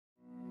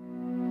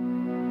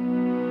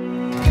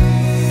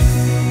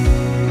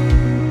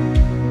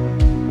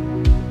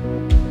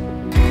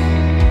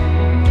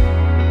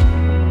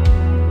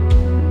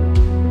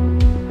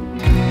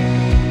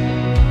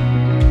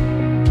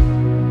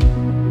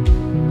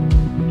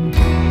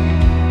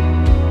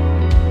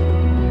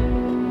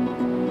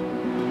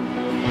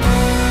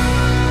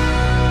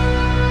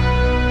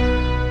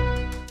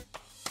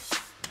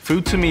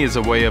Food to me is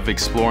a way of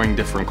exploring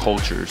different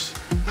cultures,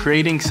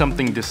 creating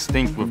something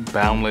distinct with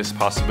boundless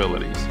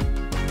possibilities.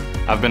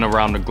 I've been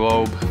around the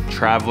globe,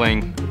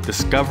 traveling,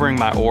 discovering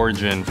my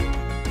origin.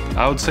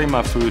 I would say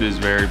my food is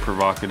very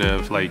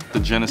provocative, like the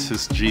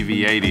Genesis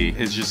GV80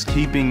 is just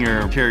keeping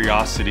your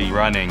curiosity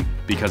running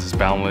because it's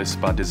boundless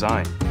by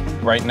design.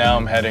 Right now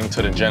I'm heading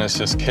to the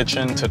Genesis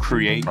kitchen to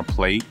create a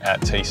plate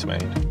at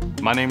Tastemade.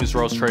 My name is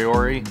Rōze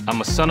Traore.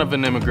 I'm a son of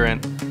an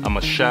immigrant, I'm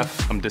a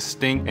chef, I'm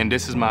distinct, and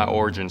this is my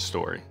origin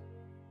story.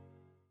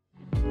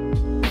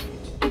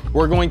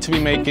 We're going to be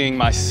making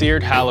my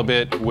seared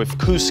halibut with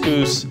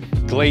couscous,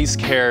 glazed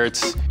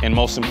carrots, and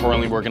most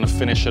importantly, we're gonna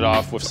finish it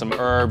off with some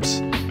herbs,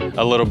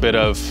 a little bit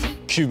of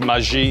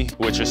maggi,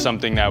 which is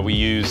something that we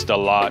used a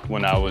lot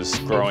when I was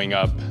growing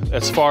up.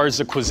 As far as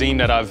the cuisine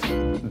that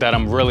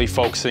I'm really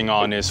focusing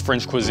on is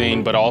French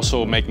cuisine, but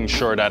also making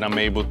sure that I'm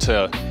able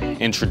to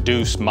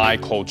introduce my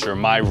culture,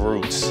 my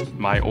roots,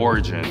 my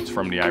origins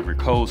from the Ivory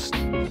Coast.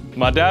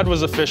 My dad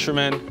was a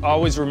fisherman. I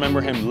always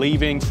remember him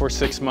leaving for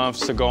 6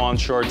 months to go on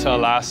shore to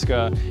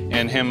Alaska,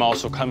 and him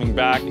also coming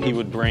back. He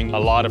would bring a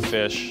lot of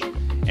fish,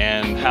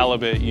 and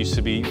halibut used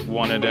to be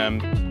one of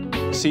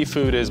them.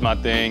 Seafood is my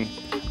thing.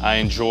 I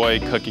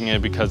enjoy cooking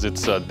it because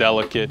it's a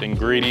delicate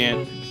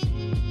ingredient.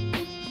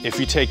 If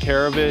you take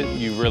care of it,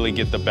 you really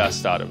get the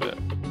best out of it.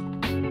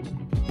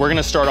 We're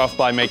gonna start off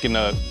by making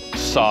a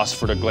sauce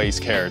for the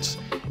glazed carrots.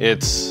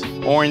 It's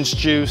orange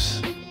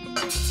juice,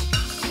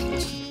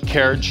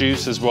 carrot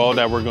juice as well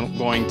that we're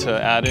going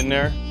to add in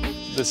there.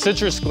 The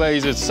citrus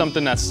glaze is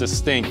something that's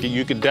distinct.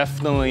 You could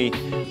definitely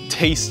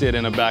taste it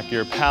in the back of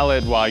your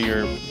palate while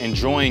you're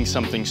enjoying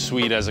something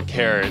sweet as a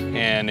carrot,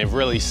 and it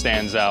really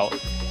stands out.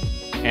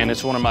 And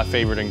it's one of my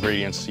favorite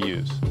ingredients to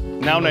use.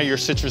 Now that your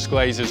citrus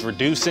glaze is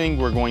reducing,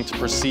 we're going to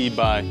proceed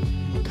by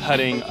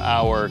cutting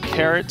our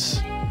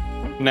carrots.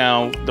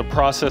 Now, the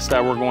process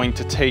that we're going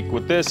to take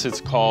with this, it's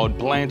called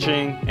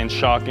blanching and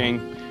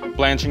shocking.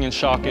 Blanching and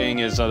shocking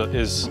is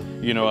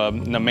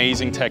an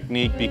amazing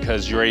technique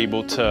because you're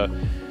able to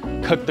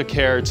cook the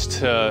carrots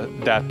to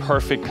that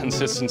perfect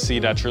consistency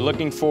that you're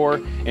looking for,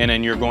 and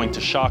then you're going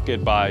to shock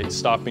it by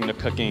stopping the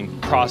cooking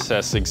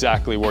process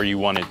exactly where you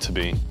want it to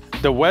be.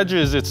 The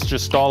wedges, it's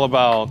just all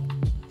about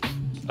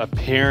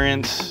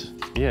appearance.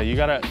 Yeah, you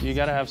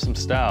gotta have some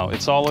style.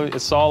 It's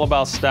all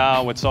about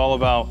style. It's all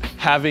about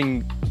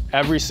having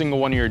every single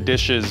one of your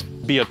dishes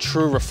be a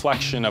true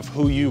reflection of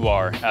who you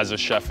are as a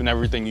chef and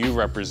everything you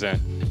represent.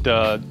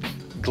 The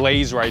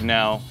glaze right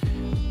now,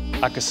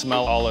 I can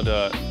smell all of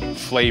the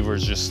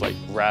flavors just like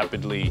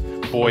rapidly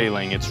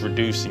boiling. It's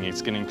reducing,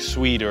 it's getting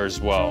sweeter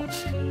as well.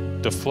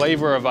 The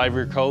flavor of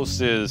Ivory Coast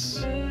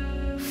is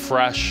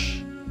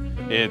fresh,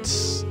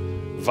 it's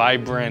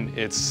vibrant,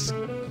 it's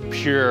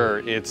pure,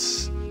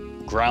 it's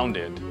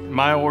grounded.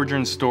 My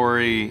origin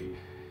story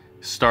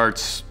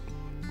starts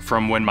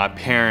from when my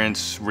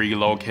parents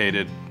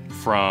relocated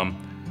from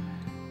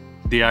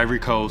the Ivory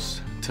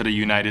Coast to the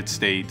United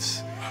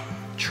States,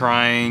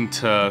 trying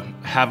to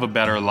have a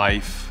better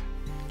life,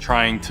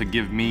 trying to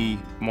give me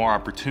more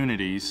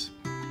opportunities,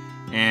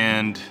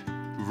 and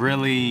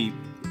really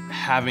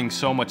having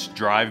so much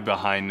drive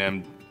behind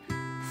them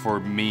for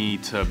me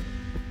to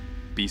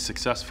be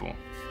successful.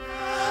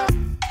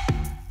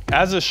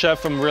 As a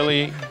chef, I'm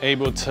really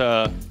able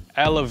to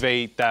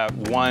elevate that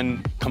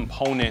one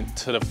component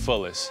to the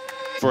fullest.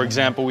 For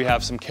example, we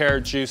have some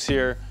carrot juice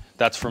here.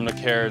 That's from the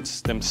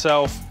carrots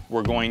themselves.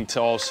 We're going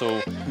to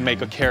also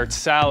make a carrot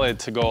salad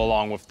to go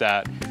along with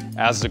that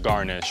as the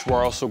garnish.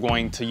 We're also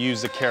going to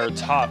use the carrot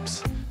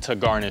tops to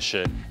garnish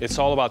it. It's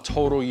all about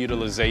total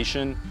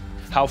utilization.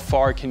 How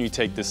far can you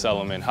take this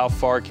element? How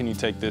far can you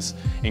take this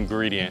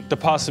ingredient? The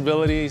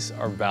possibilities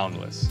are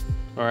boundless.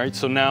 All right,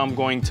 so now I'm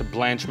going to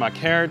blanch my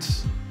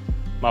carrots.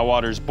 My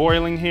water's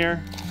boiling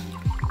here.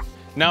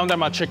 Now that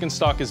my chicken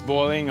stock is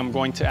boiling, I'm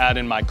going to add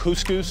in my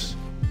couscous.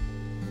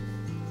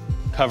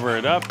 Cover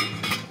it up,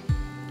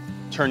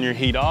 turn your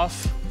heat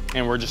off,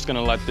 and we're just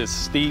gonna let this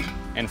steep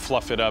and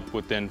fluff it up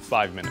within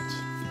 5 minutes.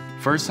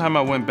 First time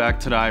I went back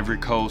to the Ivory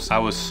Coast, I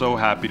was so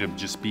happy to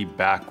just be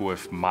back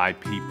with my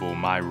people,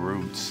 my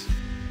roots.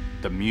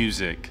 The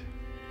music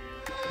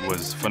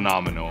was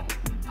phenomenal.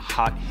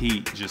 Hot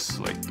heat just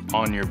like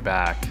on your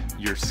back.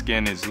 Your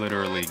skin is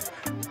literally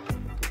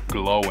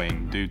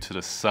glowing due to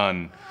the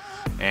sun,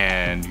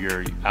 and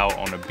you're out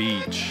on a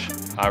beach.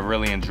 I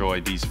really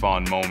enjoyed these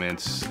fond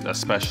moments,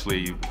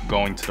 especially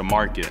going to the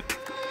market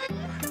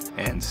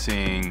and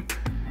seeing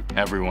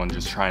everyone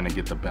just trying to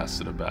get the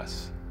best of the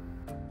best.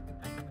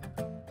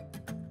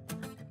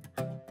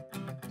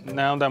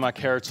 Now that my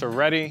carrots are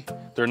ready,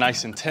 they're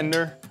nice and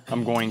tender,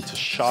 I'm going to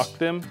shock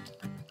them,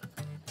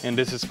 and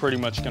this is pretty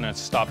much gonna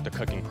stop the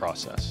cooking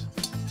process.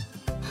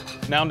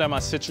 Now that my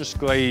citrus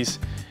glaze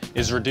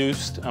is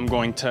reduced, I'm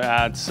going to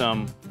add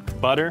some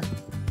butter.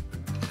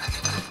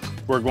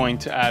 We're going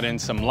to add in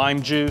some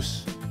lime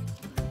juice,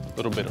 a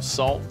little bit of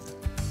salt.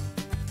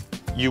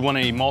 You want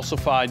to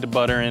emulsify the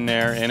butter in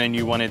there, and then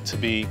you want it to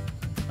be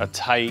a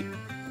tight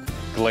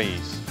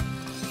glaze.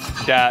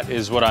 That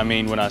is what I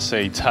mean when I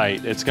say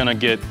tight. It's gonna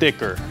get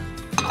thicker.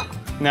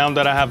 Now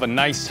that I have a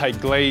nice tight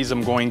glaze,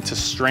 I'm going to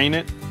strain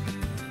it.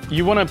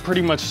 You want to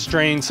pretty much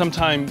strain.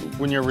 Sometimes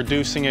when you're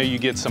reducing it, you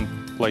get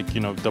some, like,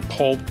 you know, the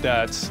pulp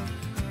that's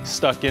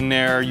stuck in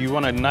there. You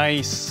want a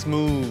nice,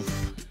 smooth,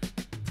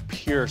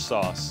 pure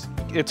sauce.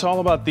 It's all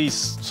about these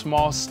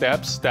small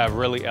steps that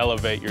really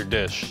elevate your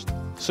dish.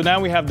 So now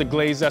we have the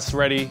glaze that's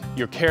ready.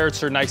 Your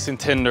carrots are nice and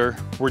tender.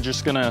 We're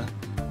just gonna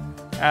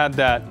add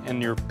that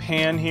in your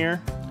pan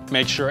here.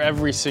 Make sure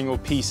every single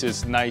piece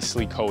is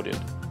nicely coated.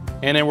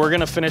 And then we're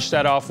gonna finish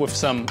that off with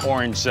some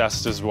orange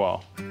zest as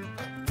well.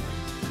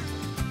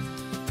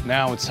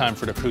 Now it's time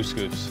for the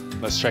couscous.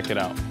 Let's check it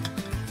out.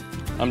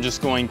 I'm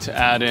just going to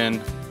add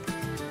in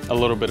a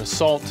little bit of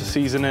salt to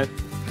season it.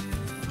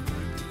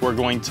 We're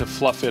going to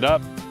fluff it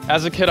up.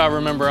 As a kid, I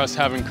remember us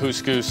having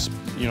couscous,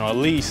 you know, at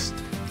least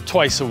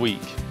twice a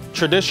week.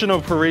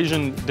 Traditional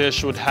Parisian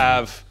dish would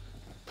have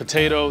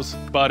potatoes,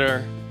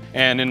 butter,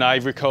 and in the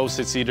Ivory Coast,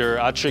 it's either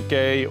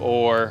achique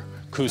or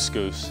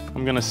couscous.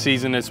 I'm gonna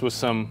season this with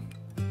some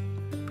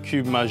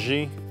cube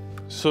maggi.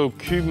 So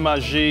cube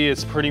maggi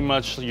is pretty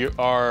much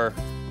our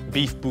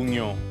beef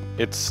bouillon.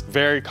 It's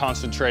very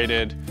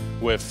concentrated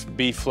with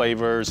beef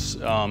flavors,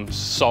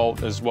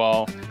 salt as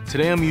well.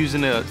 Today I'm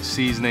using a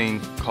seasoning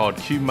called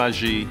cube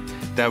maggi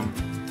that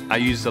I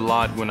used a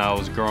lot when I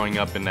was growing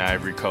up in the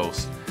Ivory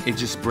Coast. It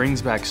just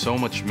brings back so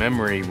much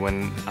memory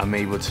when I'm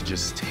able to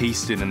just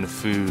taste it in the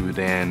food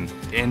and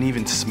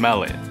even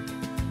smell it.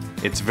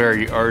 It's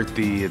very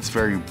earthy, it's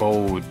very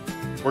bold.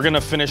 We're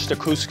gonna finish the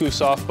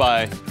couscous off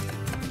by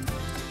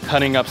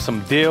cutting up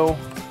some dill,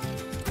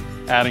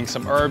 adding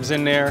some herbs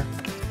in there.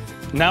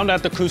 Now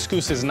that the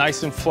couscous is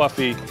nice and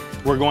fluffy,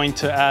 we're going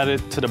to add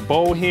it to the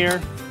bowl here,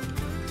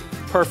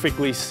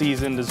 perfectly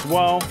seasoned as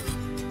well.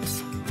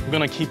 I'm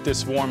gonna keep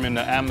this warm in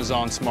the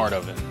Amazon Smart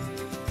Oven.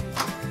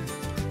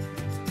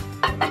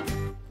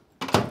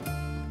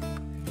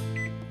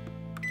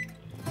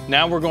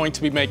 Now we're going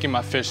to be making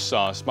my fish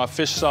sauce. My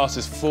fish sauce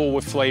is full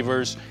with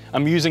flavors.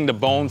 I'm using the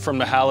bone from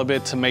the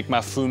halibut to make my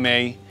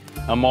fumet.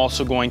 I'm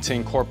also going to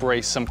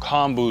incorporate some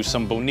kombu,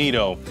 some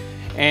bonito,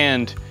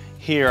 and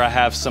here I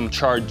have some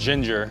charred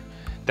ginger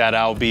that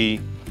I'll be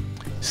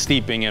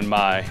steeping in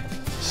my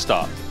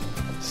stock.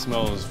 It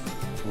smells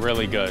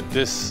really good.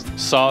 This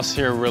sauce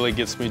here really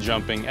gets me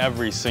jumping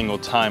every single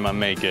time I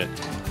make it.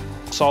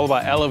 It's all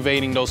about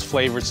elevating those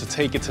flavors to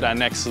take it to that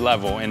next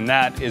level, and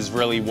that is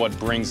really what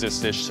brings this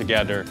dish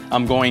together.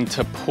 I'm going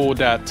to pull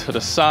that to the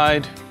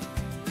side.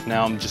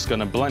 Now I'm just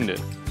gonna blend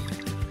it.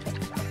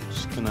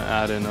 Just gonna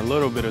add in a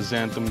little bit of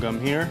xanthan gum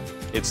here.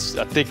 It's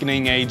a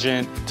thickening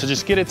agent to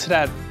just get it to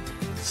that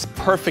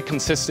perfect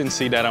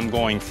consistency that I'm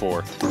going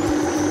for.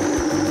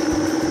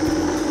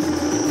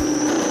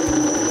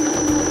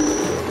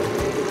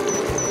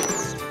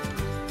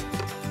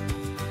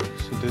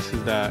 So this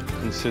is that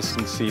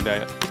consistency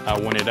that I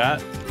want it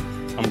at.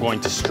 I'm going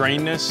to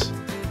strain this.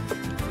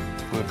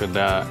 Look at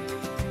that.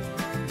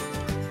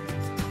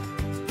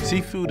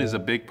 Seafood is a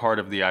big part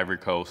of the Ivory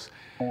Coast.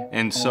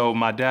 And so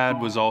my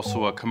dad was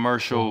also a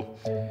commercial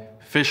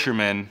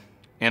fisherman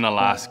in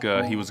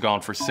Alaska. He was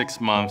gone for 6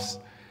 months.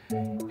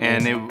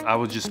 And I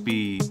would just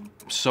be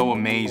so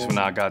amazed when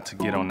I got to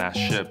get on that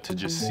ship to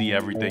just see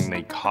everything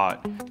they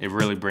caught. It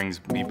really brings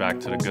me back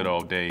to the good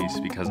old days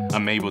because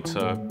I'm able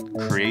to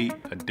create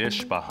a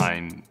dish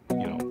behind,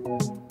 you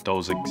know,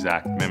 those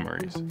exact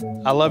memories.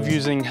 I love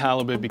using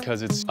halibut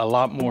because it's a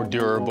lot more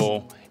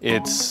durable.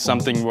 It's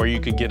something where you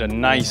could get a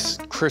nice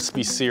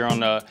crispy sear on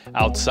the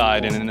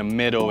outside, and in the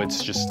middle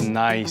it's just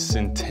nice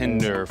and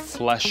tender,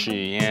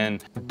 fleshy,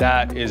 and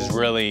that is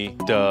really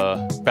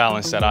the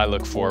balance that I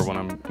look for when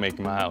I'm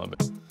making my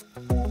halibut.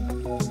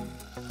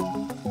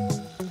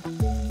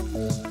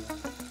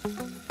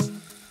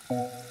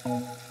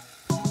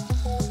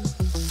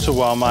 So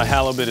while my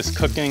halibut is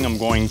cooking, I'm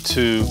going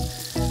to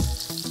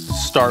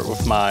start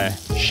with my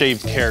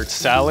shaved carrot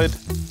salad.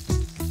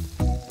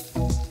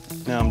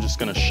 Now I'm just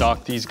gonna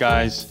shock these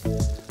guys,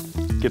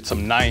 get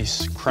some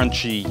nice,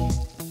 crunchy,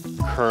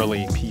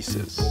 curly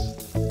pieces.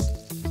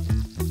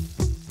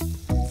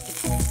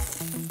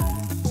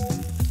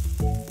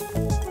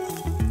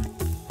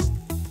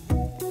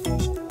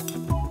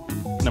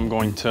 And I'm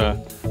going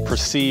to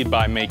proceed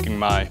by making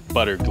my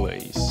butter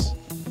glaze.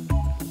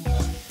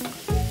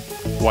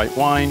 White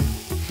wine.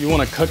 You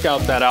wanna cook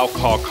out that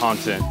alcohol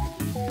content.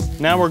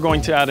 Now we're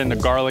going to add in the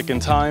garlic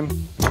and thyme.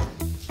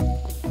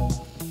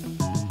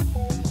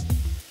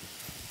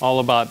 All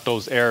about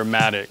those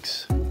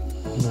aromatics.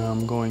 Now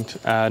I'm going to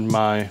add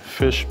my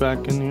fish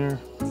back in here.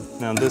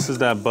 Now this is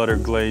that butter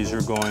glaze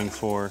you're going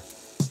for.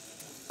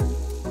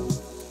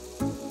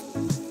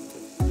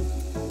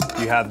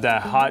 You have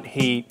that hot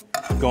heat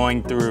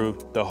going through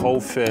the whole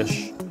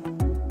fish.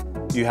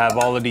 You have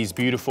all of these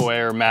beautiful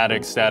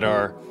aromatics that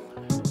are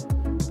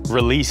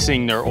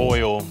releasing their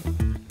oil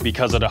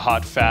because of the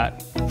hot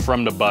fat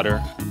from the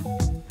butter.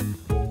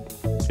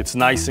 It's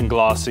nice and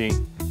glossy.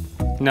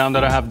 Now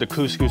that I have the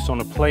couscous on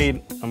the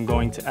plate, I'm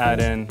going to add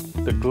in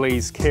the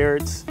glazed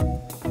carrots.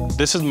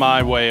 This is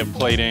my way of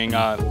plating.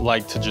 I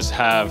like to just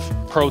have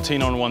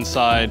protein on one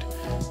side,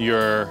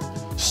 your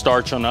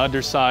starch on the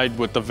other side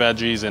with the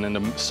veggies, and then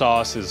the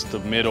sauce is the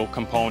middle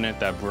component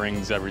that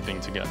brings everything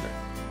together.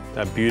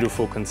 That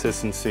beautiful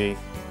consistency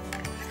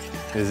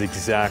is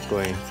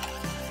exactly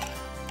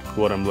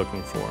what I'm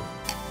looking for.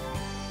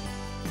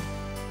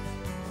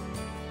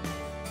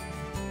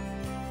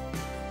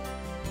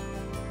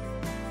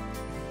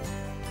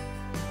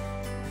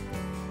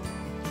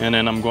 And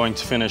then I'm going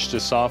to finish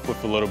this off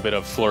with a little bit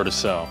of fleur de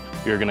sel.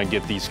 You're gonna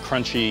get these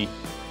crunchy,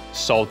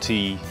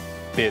 salty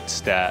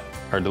bits that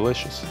are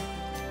delicious.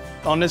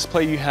 On this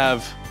plate you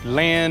have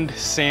land,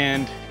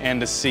 sand,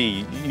 and the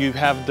sea. You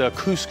have the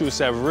couscous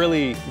that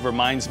really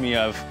reminds me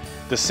of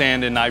the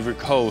sand in Ivory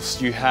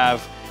Coast. You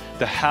have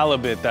the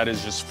halibut that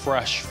is just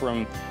fresh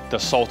from the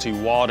salty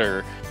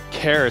water.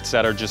 Carrots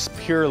that are just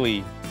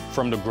purely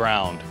from the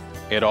ground.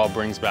 It all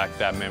brings back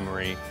that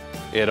memory.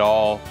 It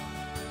all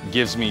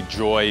gives me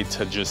joy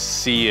to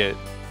just see it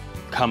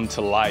come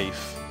to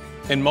life.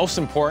 And most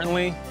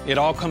importantly, it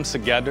all comes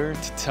together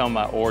to tell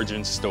my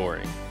origin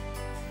story.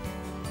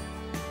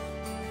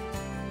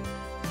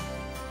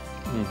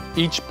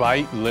 Each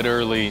bite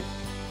literally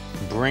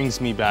brings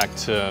me back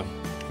to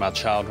my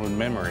childhood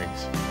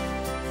memories.